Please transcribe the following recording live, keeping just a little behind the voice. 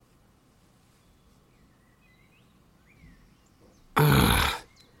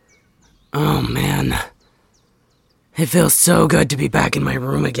Oh man. It feels so good to be back in my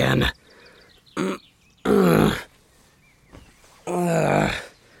room again.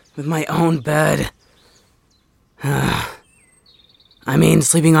 With my own bed. I mean,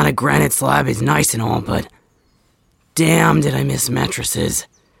 sleeping on a granite slab is nice and all, but damn did I miss mattresses.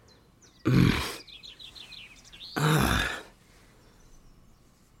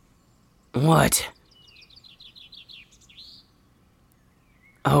 What?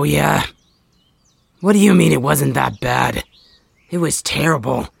 Oh yeah? What do you mean it wasn't that bad? It was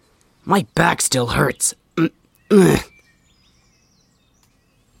terrible. My back still hurts.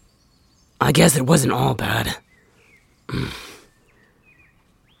 I guess it wasn't all bad.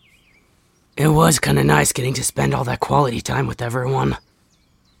 It was kinda nice getting to spend all that quality time with everyone.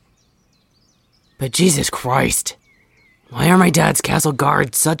 But Jesus Christ, why are my dad's castle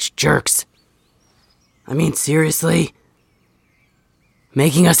guards such jerks? I mean, seriously?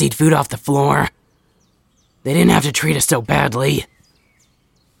 Making us eat food off the floor? They didn't have to treat us so badly.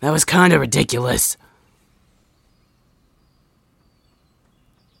 That was kinda ridiculous.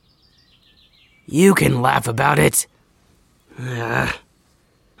 You can laugh about it. I'm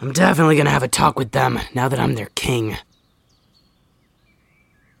definitely gonna have a talk with them now that I'm their king.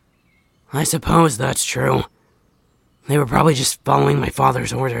 I suppose that's true. They were probably just following my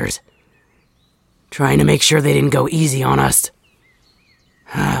father's orders. Trying to make sure they didn't go easy on us.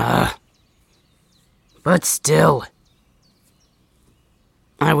 But still,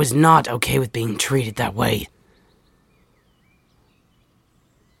 I was not okay with being treated that way.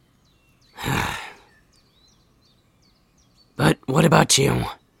 But what about you?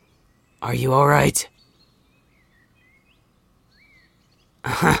 Are you alright?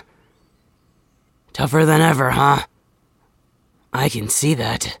 Tougher than ever, huh? I can see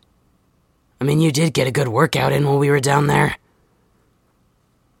that. I mean, you did get a good workout in while we were down there.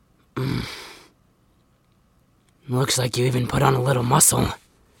 Looks like you even put on a little muscle.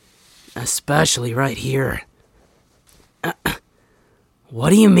 Especially right here.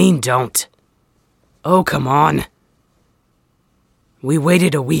 What do you mean, don't? Oh, come on. We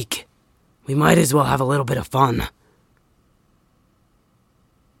waited a week. We might as well have a little bit of fun.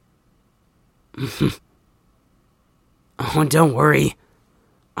 Oh, don't worry.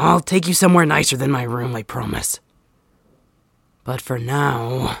 I'll take you somewhere nicer than my room, I promise. But for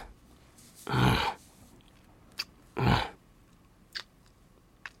now...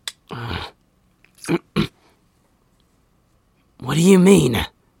 What do you mean?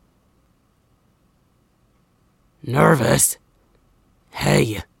 Nervous?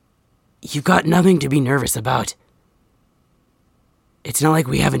 Hey, you got nothing to be nervous about. It's not like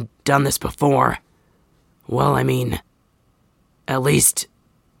we haven't done this before. Well, I mean, at least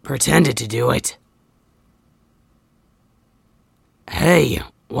pretended to do it. Hey,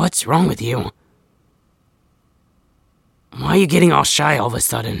 what's wrong with you? Why are you getting all shy all of a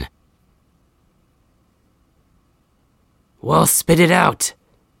sudden? Well, spit it out.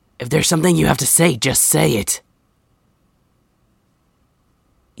 If there's something you have to say, just say it.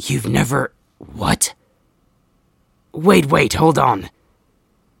 You've never... What? Wait, hold on.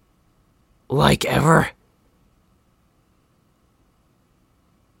 Like ever?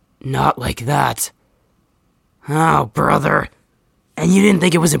 Not like that. Oh, brother. And you didn't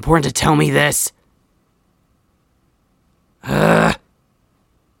think it was important to tell me this?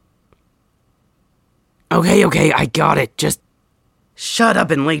 Okay, I got it. Just shut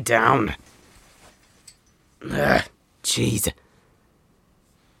up and lay down. Jeez.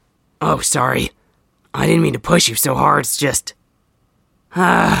 Oh, sorry. I didn't mean to push you so hard, it's just...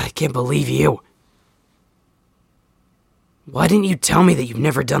 I can't believe you. Why didn't you tell me that you've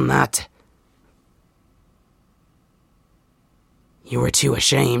never done that? You were too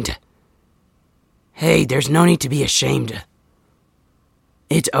ashamed. Hey, there's no need to be ashamed.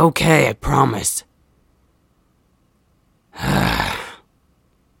 It's okay, I promise.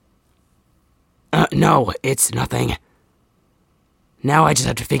 No, it's nothing. Now I just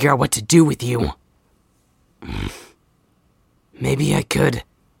have to figure out what to do with you. Maybe I could...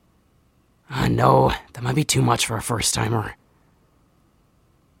 no, that might be too much for a first-timer.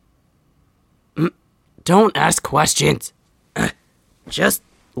 Don't ask questions. Just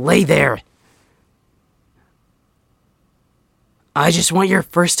lay there. I just want your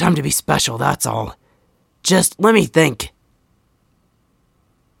first time to be special, that's all. Just let me think.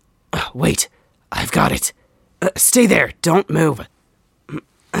 Wait, I've got it. Stay there, don't move.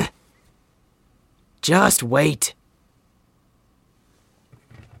 Just wait.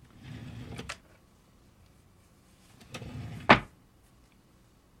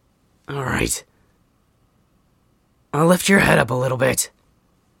 Alright. I'll lift your head up a little bit.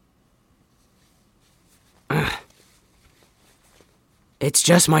 It's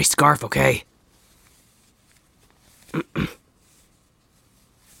just my scarf, okay?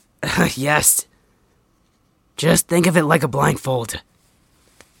 Yes. Just think of it like a blindfold.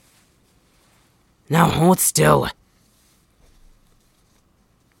 Now hold still.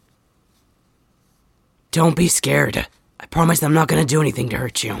 Don't be scared. I promise I'm not gonna do anything to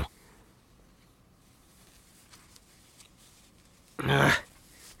hurt you.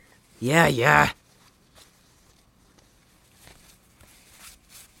 Yeah.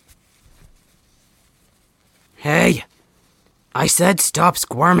 Hey, I said stop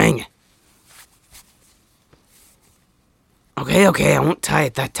squirming. Okay, I won't tie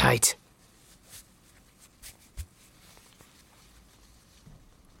it that tight.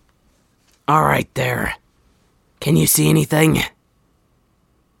 Alright there. Can you see anything?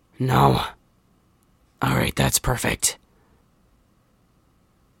 No. Alright, that's perfect.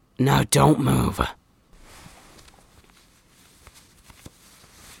 Now don't move.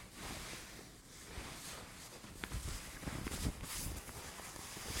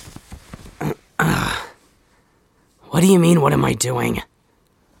 What do you mean, what am I doing?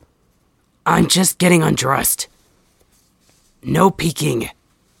 I'm just getting undressed. No peeking.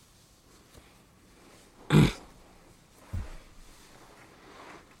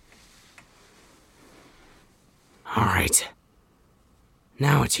 Alright.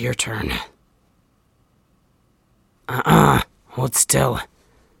 Now it's your turn. Hold still.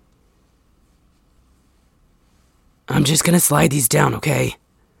 I'm just gonna slide these down, okay?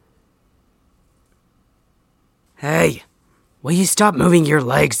 Hey, will you stop moving your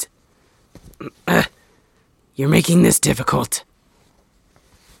legs? You're making this difficult.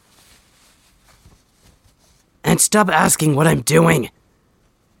 And stop asking what I'm doing.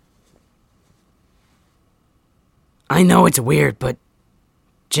 I know it's weird, but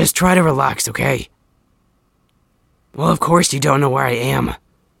just try to relax, okay? Well, of course you don't know where I am.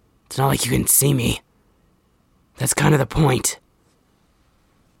 It's not like you can see me. That's kind of the point.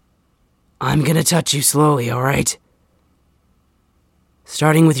 I'm gonna touch you slowly, alright?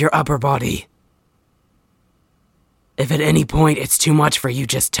 Starting with your upper body. If at any point it's too much for you,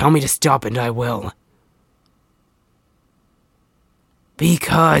 just tell me to stop and I will.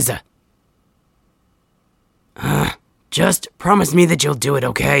 Because... just promise me that you'll do it,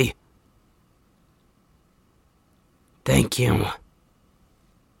 okay? Thank you.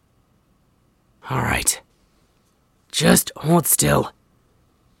 Alright. Just hold still.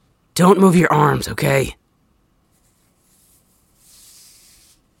 Don't move your arms, okay?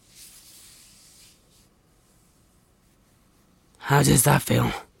 How does that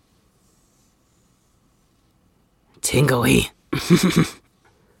feel? Tingly.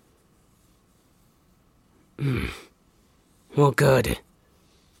 Well, good.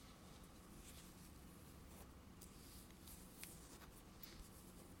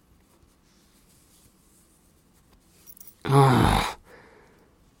 Oh,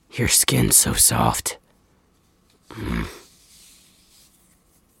 your skin's so soft.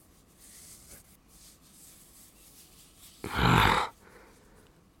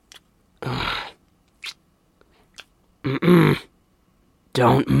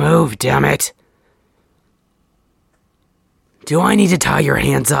 Don't move, damn it. Do I need to tie your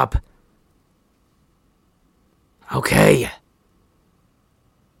hands up? Okay.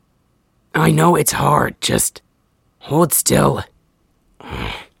 I know it's hard, just hold still.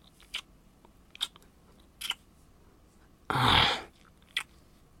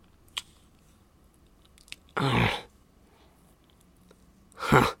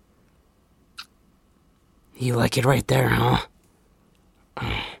 Huh. You like it right there, huh?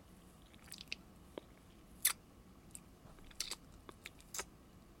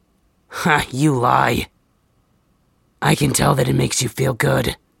 Ha, you lie. I can tell that it makes you feel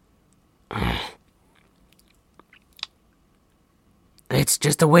good. It's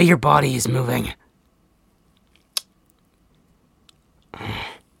just the way your body is moving.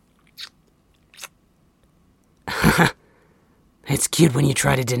 It's cute when you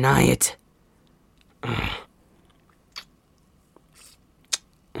try to deny it.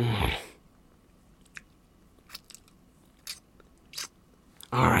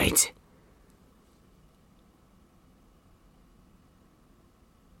 Alright.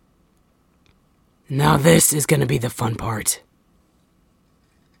 Now this is gonna be the fun part.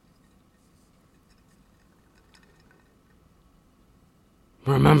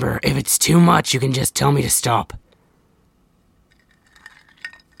 Remember, if it's too much, you can just tell me to stop.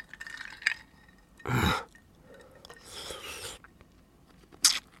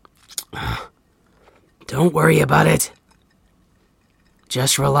 Don't worry about it.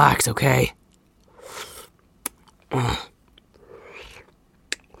 Just relax, okay? I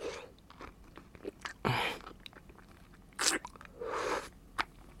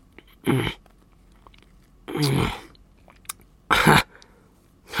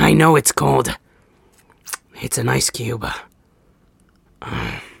know it's cold. It's an ice cube.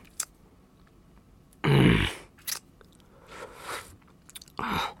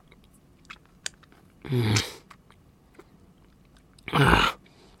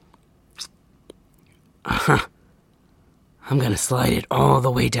 I'm gonna slide it all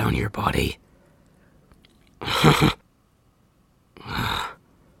the way down your body.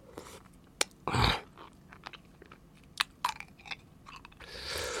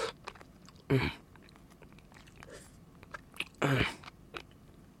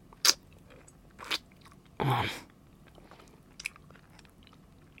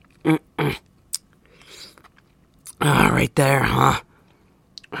 Right there, huh?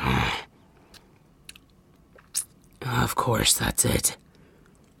 Of course, that's it.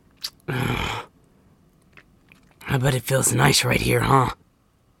 I bet it feels nice right here, huh?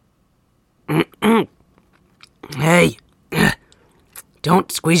 Hey,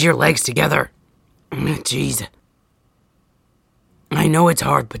 don't squeeze your legs together. Jeez. I know it's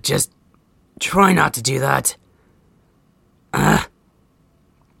hard, but just try not to do that.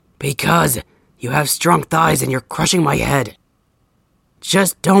 Because you have strong thighs and you're crushing my head.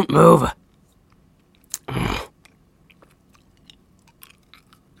 Just don't move.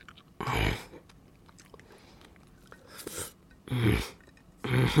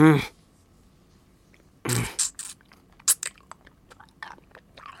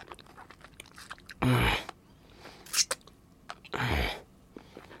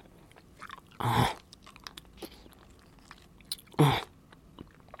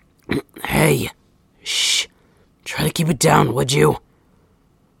 Hey, shh. Try to keep it down, would you?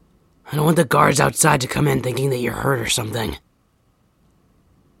 I don't want the guards outside to come in thinking that you're hurt or something.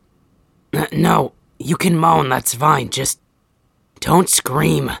 No, you can moan, that's fine. Just don't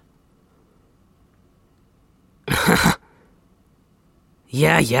scream.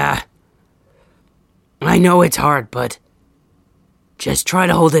 Yeah. I know it's hard, but just try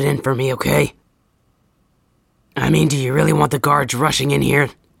to hold it in for me, okay? I mean, do you really want the guards rushing in here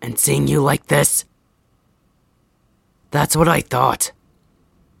and seeing you like this? That's what I thought.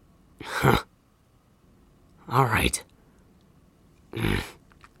 Huh. All right.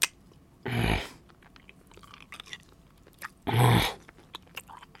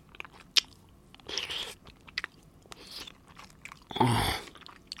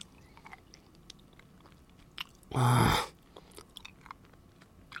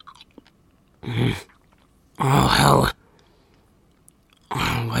 Oh, hell.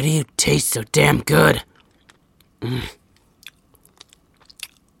 Why do you taste so damn good?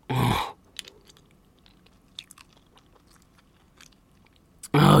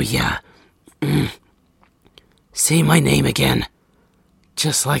 Oh, yeah. Say my name again.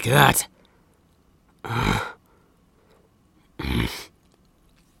 Just like that.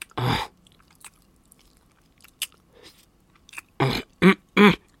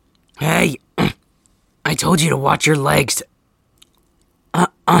 Hey, I told you to watch your legs.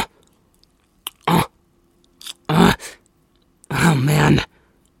 Oh man,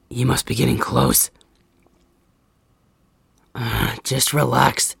 you must be getting close. Just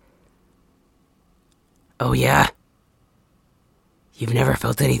relax. Oh yeah? You've never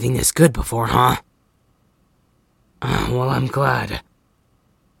felt anything this good before, huh? Well, I'm glad.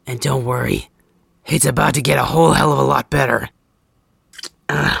 And don't worry, it's about to get a whole hell of a lot better.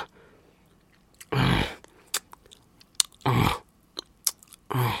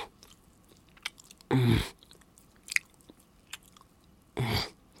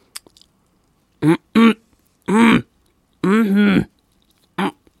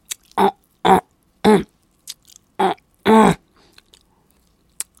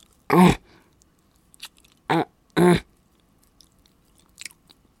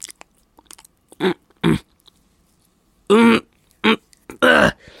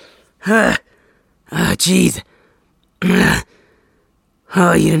 Jeez.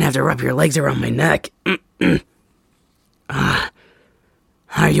 Oh, you didn't have to wrap your legs around my neck. Are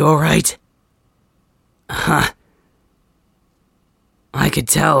you alright? I could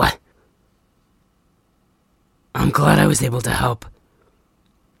tell. I'm glad I was able to help.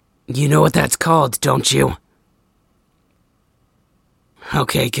 You know what that's called, don't you?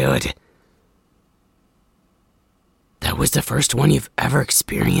 Okay, good. That was the first one you've ever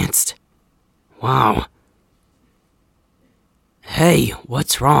experienced? Wow. Hey,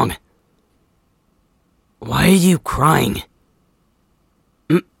 what's wrong? Why are you crying?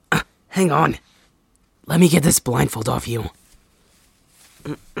 Hang on. let me get this blindfold off you.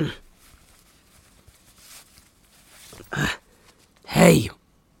 Hey,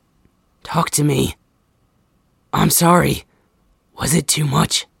 talk to me. I'm sorry. Was it too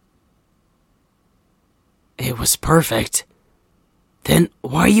much? It was perfect. Then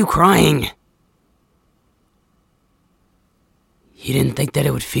why are you crying? You didn't think that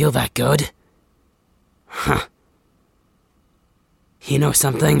it would feel that good? Huh. You know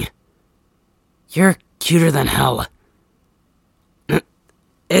something? You're cuter than hell.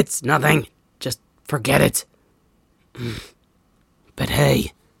 It's nothing. Just forget it. But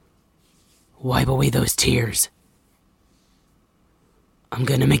hey, wipe away those tears. I'm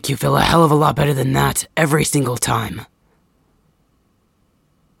gonna make you feel a hell of a lot better than that every single time.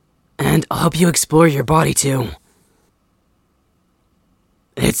 And I'll help you explore your body too.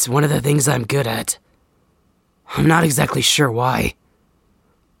 It's one of the things I'm good at. I'm not exactly sure why.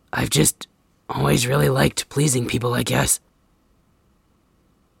 I've just always really liked pleasing people, I guess.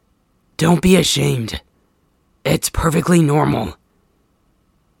 Don't be ashamed. It's perfectly normal.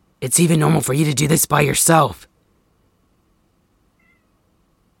 It's even normal for you to do this by yourself.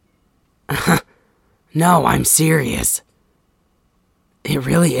 No, I'm serious. It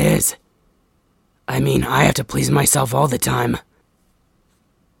really is. I mean, I have to please myself all the time.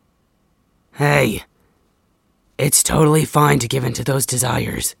 Hey, it's totally fine to give in to those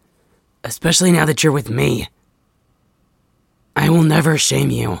desires, especially now that you're with me. I will never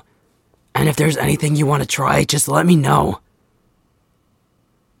shame you, and if there's anything you want to try, just let me know.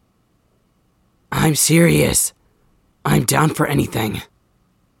 I'm serious. I'm down for anything.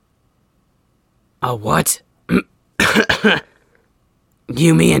 A what?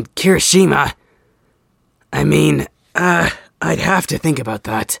 Yumi and Kirishima? I mean, I'd have to think about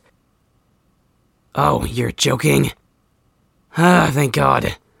that. Oh, you're joking? Thank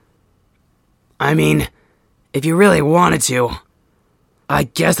God. I mean, if you really wanted to, I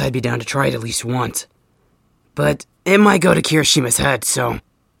guess I'd be down to try it at least once. But it might go to Kirishima's head, so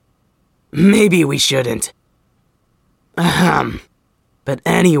maybe we shouldn't. But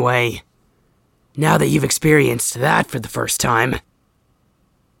anyway, now that you've experienced that for the first time,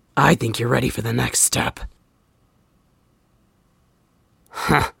 I think you're ready for the next step.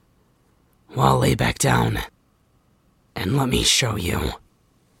 Well, lay back down, and let me show you.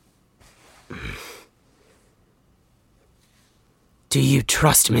 Do you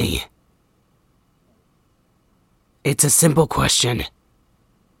trust me? It's a simple question.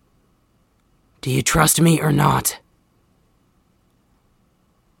 Do you trust me or not?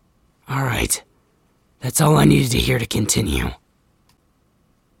 Alright, that's all I needed to hear to continue.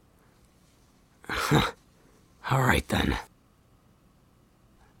 Alright then.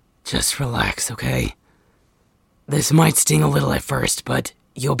 Just relax, okay? This might sting a little at first, but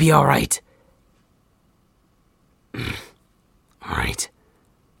you'll be alright. Alright.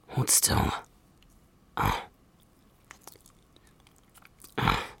 Hold still.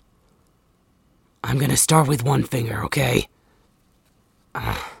 I'm gonna start with one finger, okay?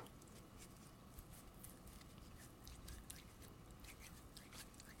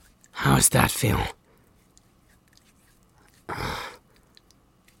 How's that feel?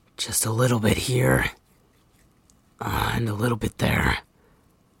 Just a little bit here, and a little bit there.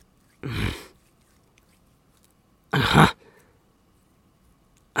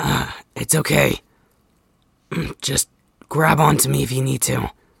 It's okay. Just grab onto me if you need to.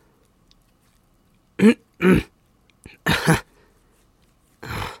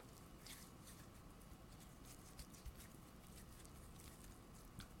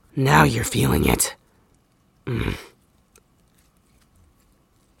 Now you're feeling it.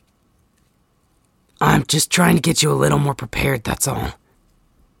 I'm just trying to get you a little more prepared, that's all.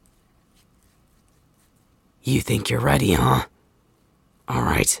 You think you're ready, huh?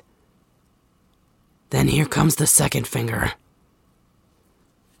 Alright. Then here comes the second finger.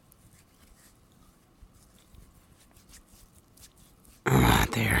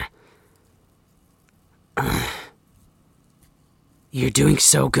 There. You're doing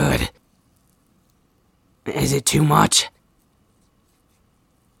so good. Is it too much?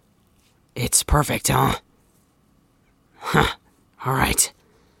 It's perfect, huh? Alright.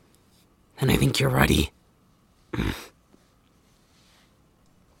 Then I think you're ready.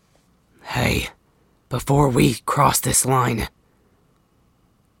 Hey, before we cross this line,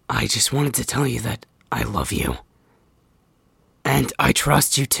 I just wanted to tell you that I love you. And I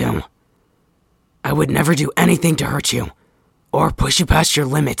trust you too. I would never do anything to hurt you, or push you past your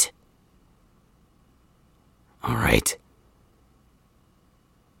limit. Alright.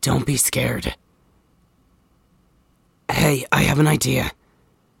 Don't be scared. Hey, I have an idea.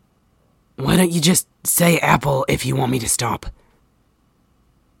 Why don't you just say apple if you want me to stop?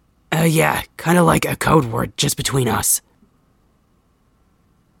 Yeah, kind of like a code word just between us.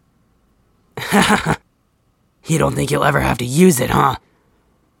 You don't think you'll ever have to use it, huh?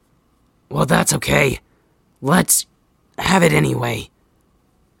 Well, that's okay. Let's have it anyway.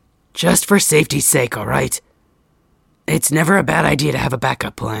 Just for safety's sake, alright? It's never a bad idea to have a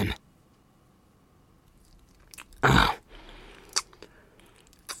backup plan.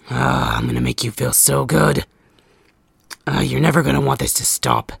 I'm gonna make you feel so good. You're never gonna want this to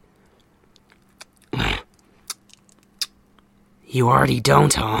stop. You already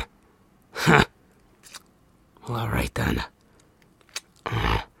don't, huh? Huh. Well, alright then.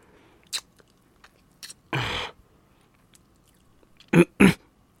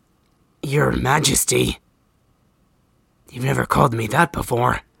 Your Majesty. You've never called me that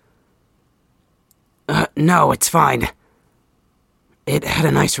before. No, it's fine. It had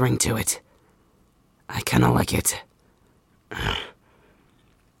a nice ring to it. I kinda like it.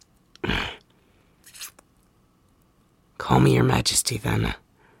 Call me Your Majesty, then.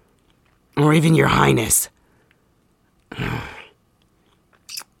 Or even Your Highness.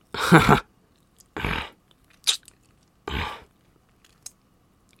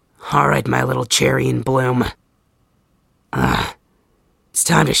 Alright, my little cherry in bloom. It's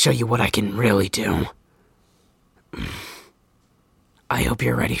time to show you what I can really do. I hope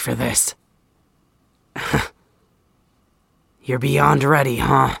you're ready for this. You're beyond ready,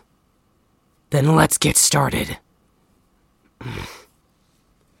 huh? Then let's get started.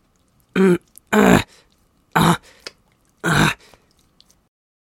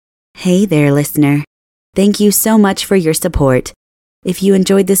 Hey there, listener. Thank you so much for your support. If you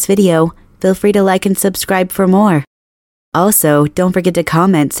enjoyed this video, feel free to like and subscribe for more. Also, don't forget to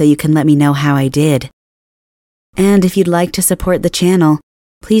comment so you can let me know how I did. And if you'd like to support the channel,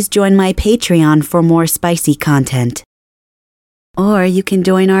 please join my Patreon for more spicy content. Or you can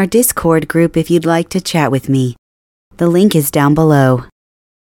join our Discord group if you'd like to chat with me. The link is down below.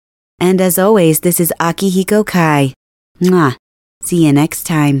 And as always, this is Akihiko Kai. Mwah. See you next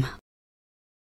time.